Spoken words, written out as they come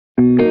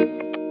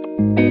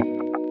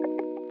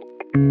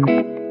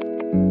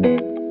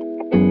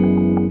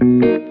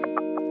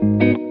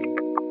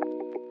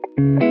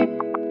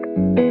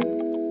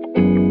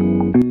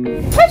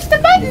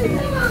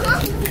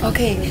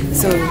Okay,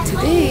 so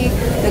today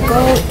the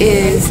goal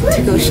is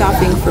to go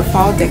shopping for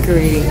fall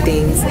decorating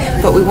things,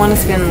 but we want to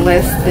spend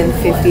less than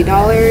 $50.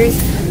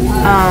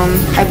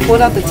 I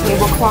pulled out the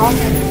tablecloth,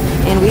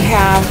 and we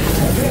have,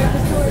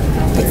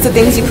 it's the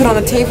things you put on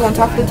the table on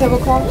top of the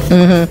tablecloth.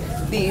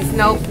 These,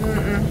 nope,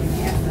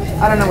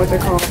 I don't know what they're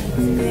called.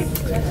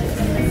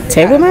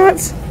 Table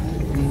mats?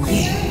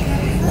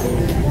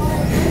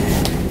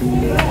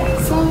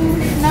 So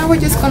now we're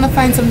just gonna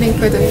find something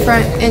for the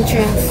front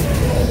entrance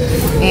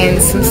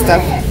and some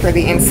stuff for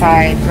the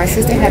inside. My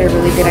sister had a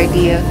really good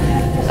idea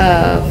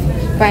of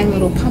buying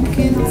little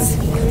pumpkins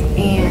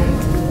and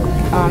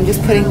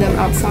just putting them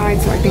outside,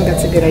 so I think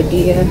that's a good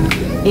idea.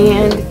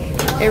 And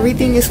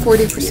everything is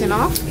 40%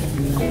 off.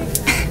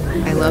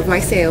 I love my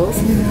sales.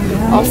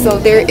 Also,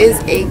 there is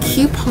a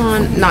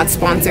coupon, not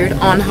sponsored,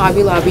 on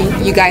Hobby Lobby.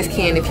 You guys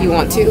can if you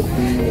want to,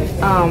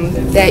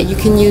 that you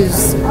can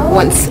use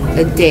once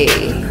a day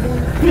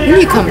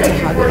when you come to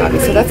Hobby Lobby.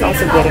 So that's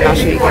also good, and I'll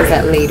show you guys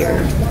that later.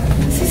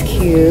 This is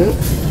cute.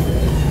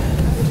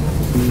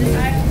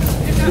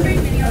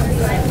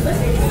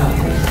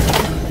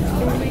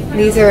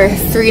 These are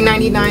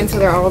 $3.99, so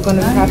they're all going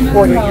to have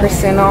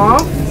 40%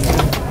 off.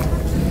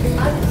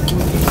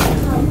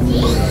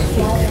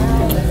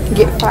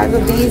 Get 5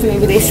 of these.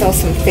 Maybe they sell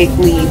some fake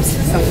leaves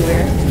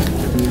somewhere.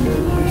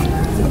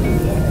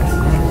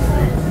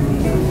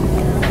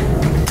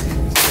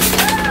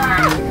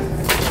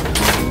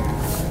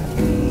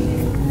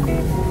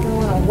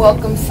 A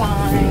welcome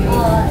sign.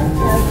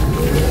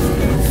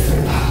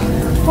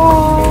 Oh.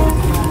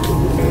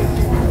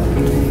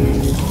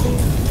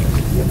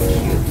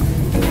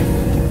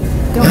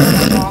 Don't put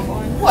the wrong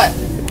one. What?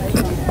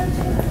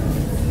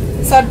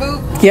 Side boob?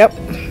 Yep.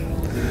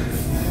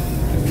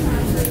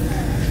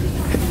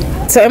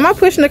 So am I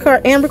pushing the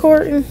cart and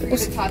recording?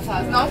 These are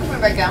tatas. No, I'm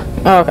coming back down.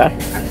 Oh, okay.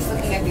 I'm just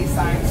looking at these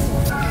signs.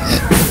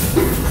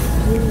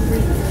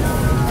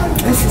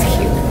 This is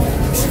cute.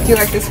 Do you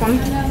like this one?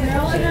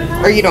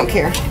 Or you don't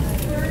care?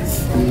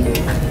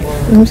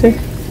 Let me see.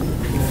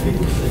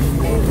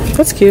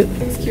 That's cute.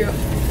 It's cute.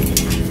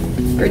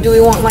 Or do we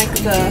want like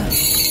the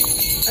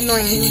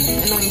annoying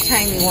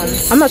tiny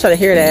ones? I'm not trying to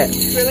hear that.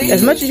 Really?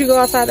 As much as you go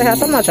outside the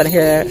house, I'm not trying to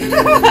hear that.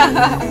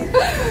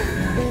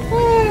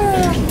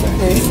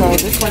 Okay, so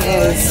this one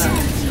is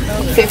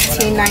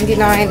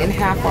 $15.99 and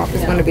half off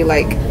is going to be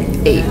like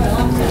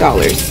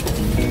 $8.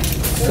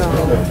 So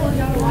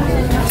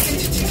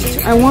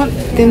I want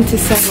them to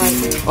sell like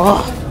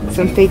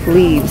some fake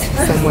leaves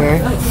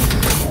somewhere.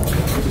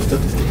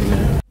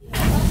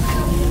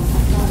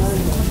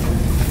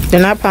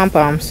 They're not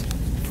pom-poms.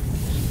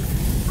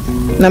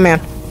 No, ma'am.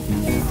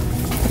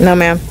 No,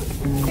 ma'am.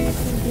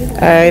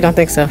 I don't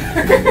think so.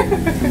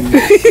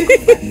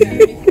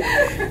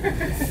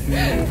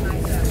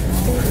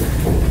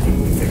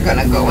 They're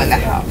gonna go in the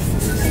house.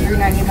 This is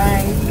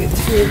 $3.99. You get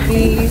 2 of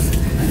these.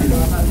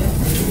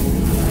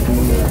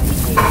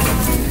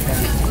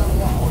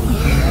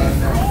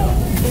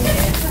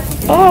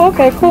 Oh,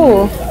 okay,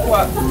 cool.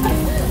 What?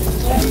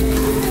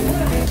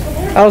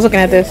 I was looking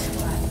at this.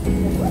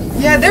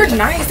 Yeah, they're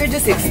nice. They're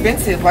just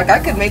expensive. Like I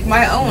could make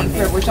my own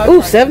for which I.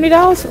 Ooh,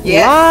 $70?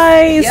 Yes.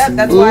 Lies. Yep,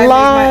 that's why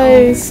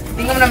Lies. I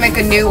think I'm gonna make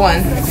a new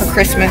one for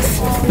Christmas.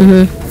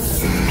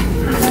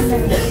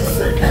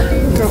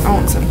 Girl, I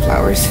want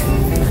sunflowers.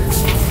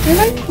 They're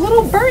like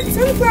little burnt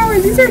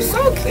sunflowers. These are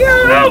so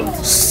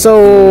cute.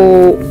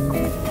 So,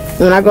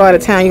 when I go out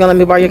of town, you gonna let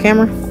me borrow your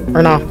camera?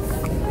 Or no?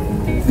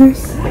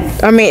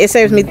 I mean, it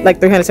saves me like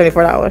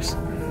 $374.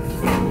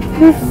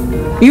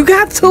 You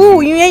got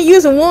 2. You ain't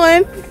using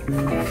 1.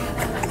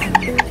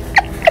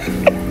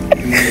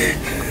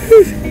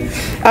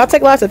 I'll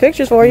take lots of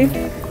pictures for you.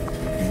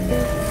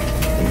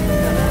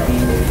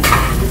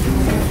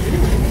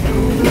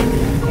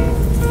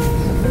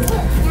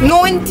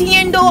 No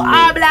entiendo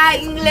habla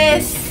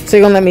inglés. So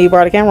you're gonna let me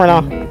borrow the camera or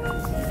no?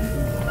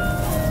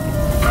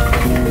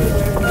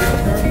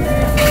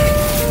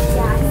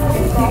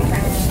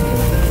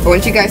 I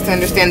want you guys to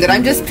understand that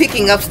I'm just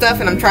picking up stuff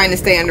and I'm trying to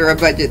stay under a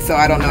budget, so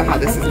I don't know how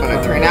this is going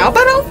to turn out,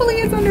 but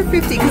hopefully it's under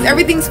 50 because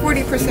everything's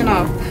 40%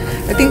 off.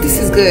 I think this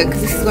is good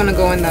because this is going to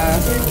go in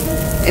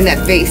that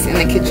vase in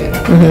the kitchen.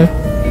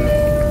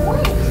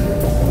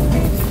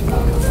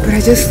 But I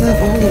just love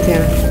all of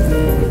them.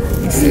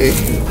 Let's see.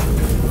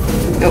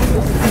 Nope.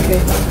 Okay.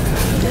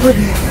 We're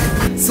good.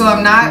 So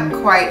I'm not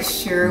quite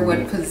sure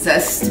what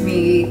possessed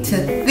me to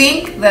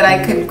think that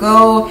I could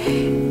go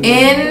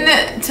in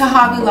to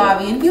Hobby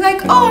Lobby and be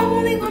like, oh, I'm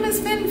only going to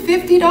spend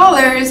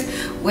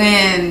 $50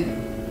 when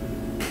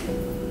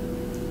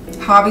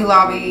Hobby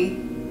Lobby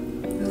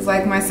is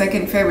like my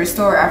second favorite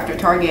store after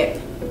Target.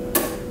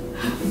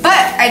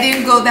 But I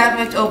didn't go that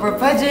much over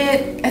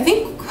budget. I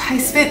think I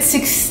spent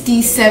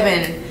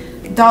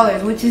 $67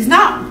 which is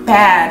not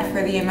bad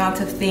for the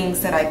amount of things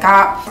that I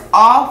got.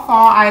 All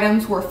fall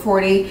items were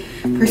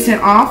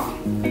 40% off.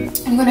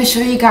 I'm gonna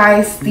show you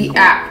guys the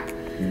app,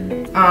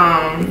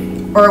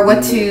 or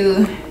what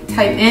to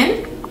type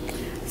in.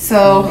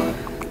 So,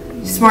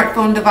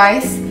 smartphone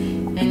device,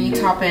 and you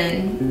type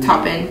in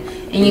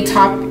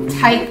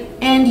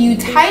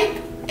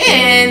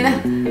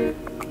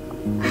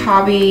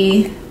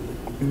Hobby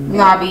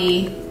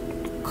Lobby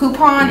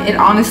coupon. It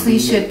honestly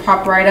should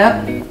pop right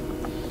up.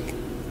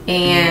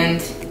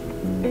 And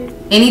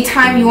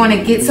anytime you want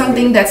to get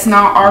something that's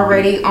not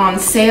already on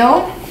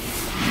sale,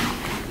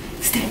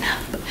 stand up,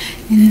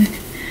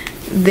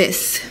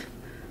 this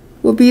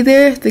will be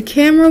there. The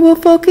camera will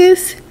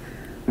focus.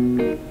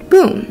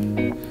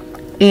 Boom.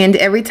 And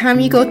every time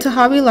you go to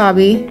Hobby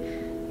Lobby,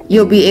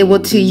 you'll be able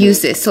to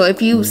use this. So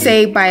if you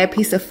say buy a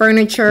piece of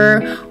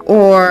furniture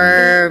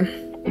or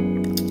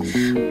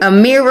a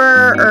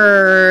mirror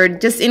or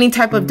just any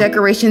type of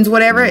decorations,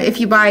 whatever, if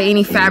you buy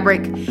any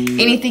fabric,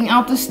 anything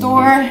out the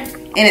store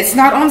and it's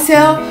not on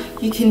sale,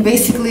 you can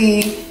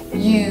basically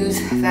use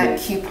that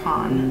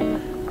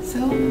coupon. So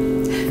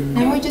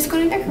now we're just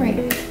going to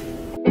decorate.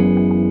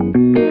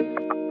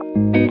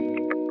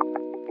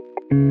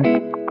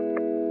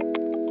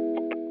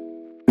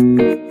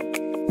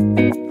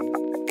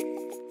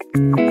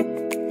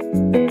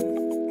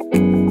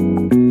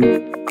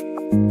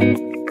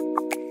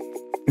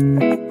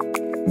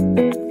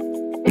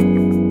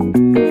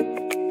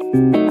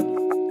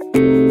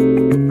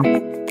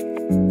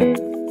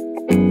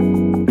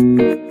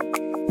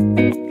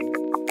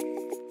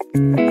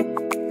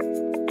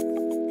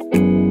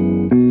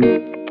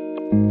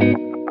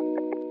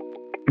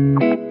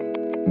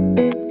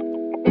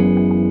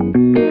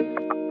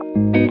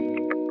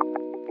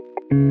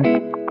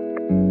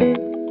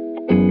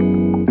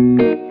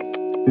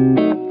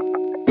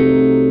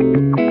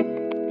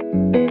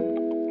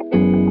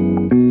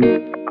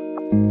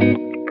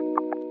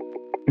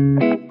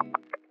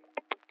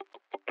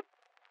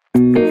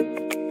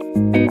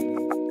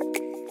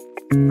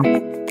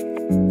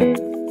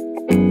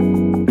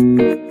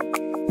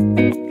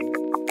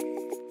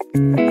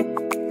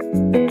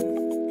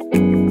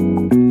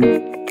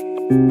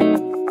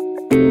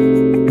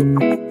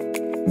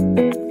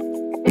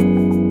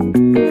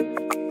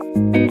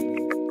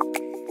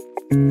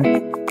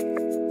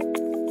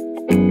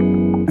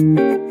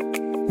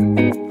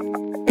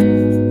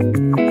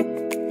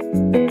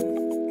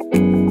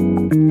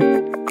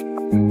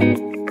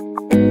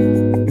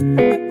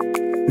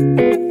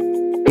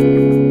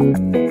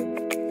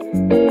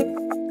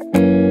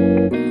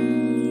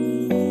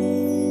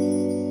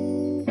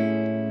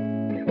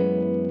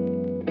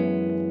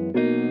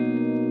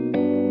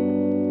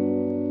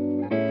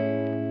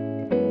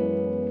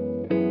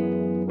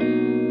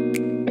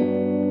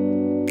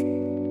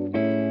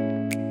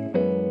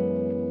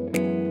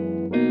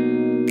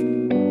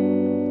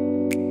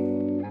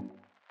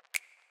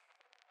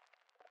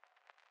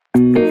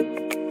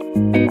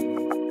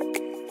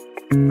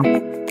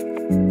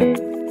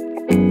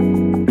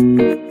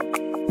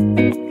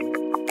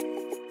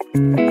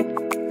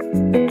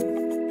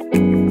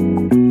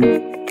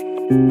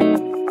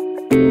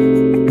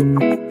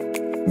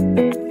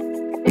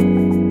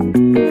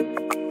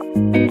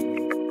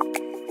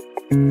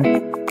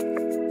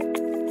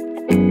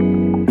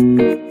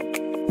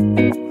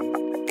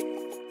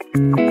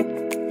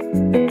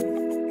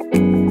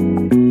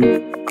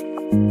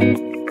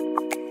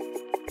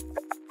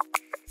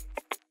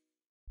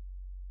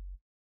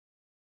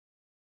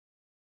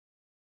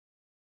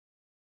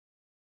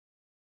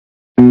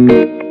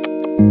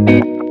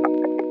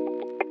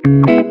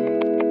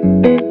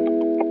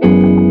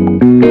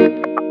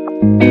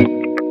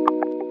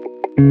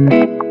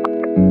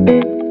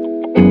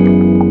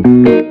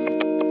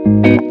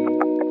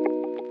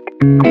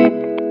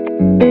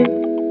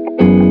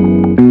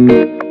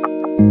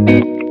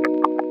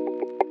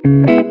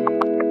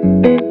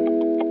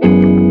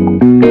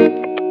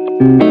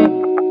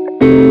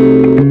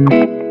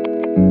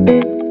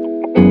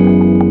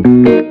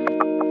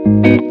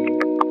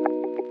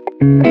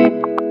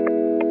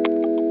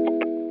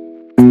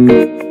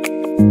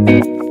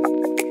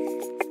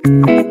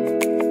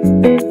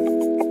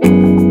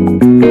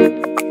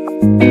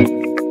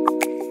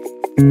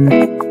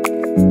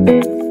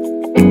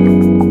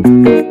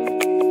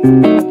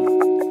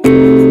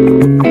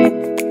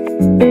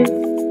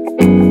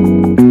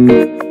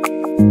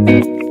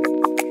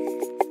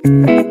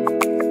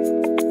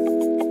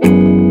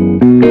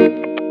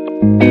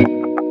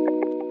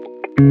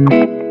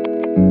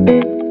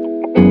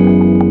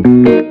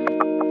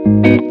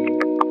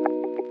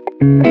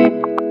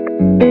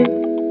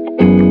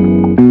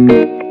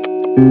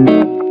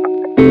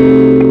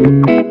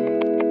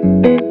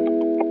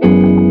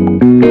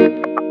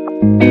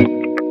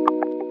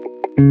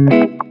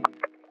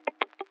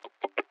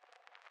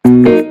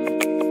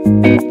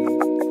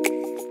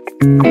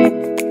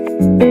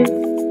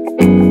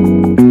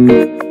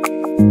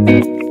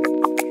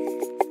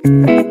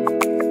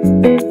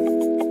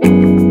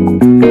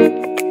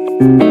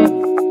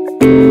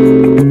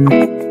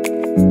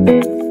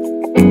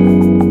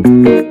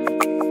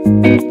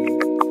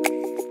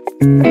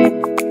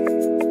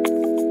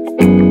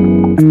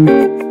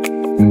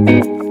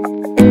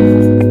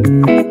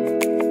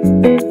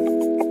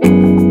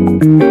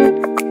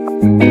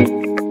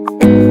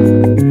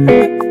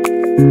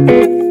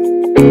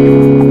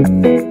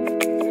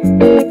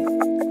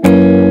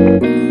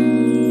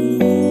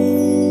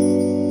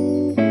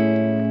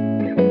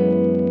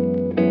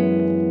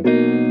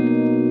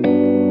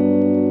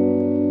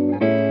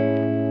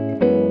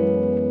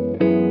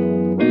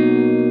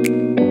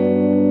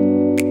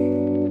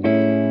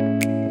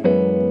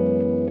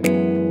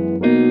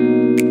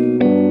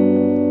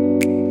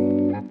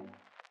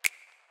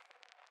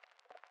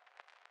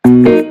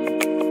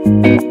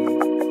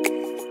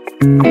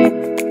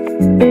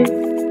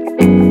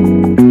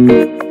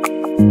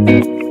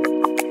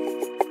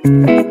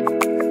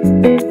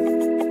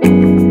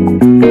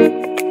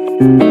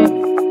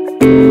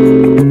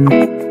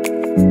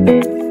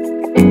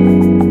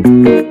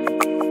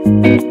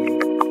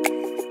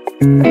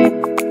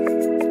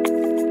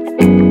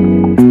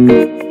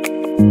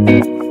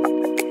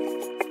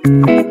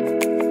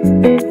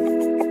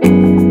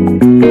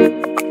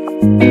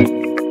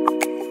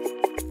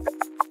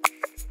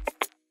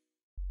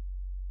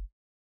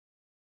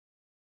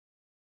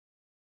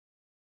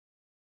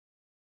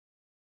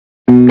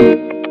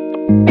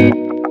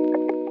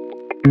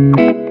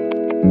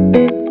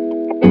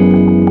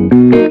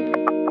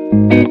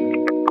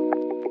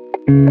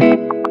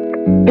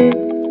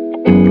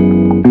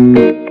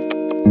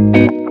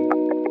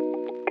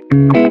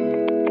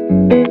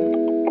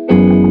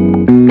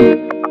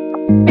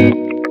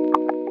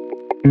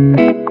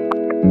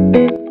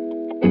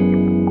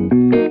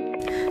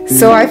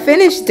 So I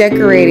finished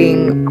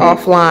decorating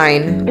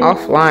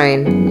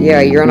offline.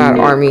 Yeah, you're not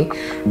Army.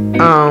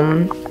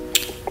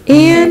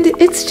 And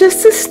it's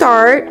just a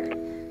start,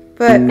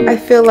 but I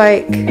feel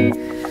like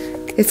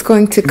it's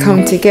going to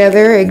come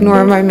together.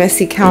 Ignore my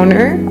messy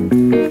counter.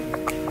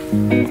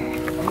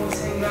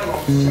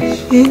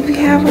 And we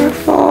have our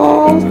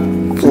fall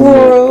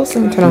florals.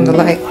 I'm gonna turn on the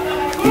light.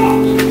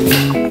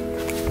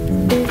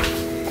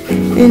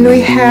 And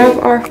we have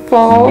our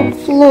fall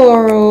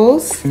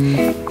florals.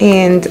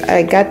 And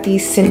I got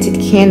these scented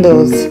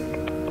candles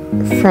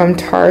from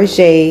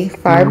Target,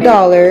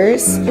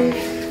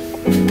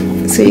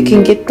 $5. So you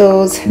can get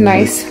those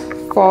nice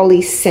fall-y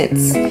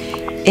scents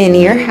in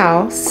your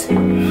house.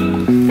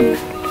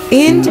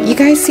 And you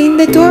guys seen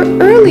the door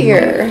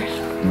earlier.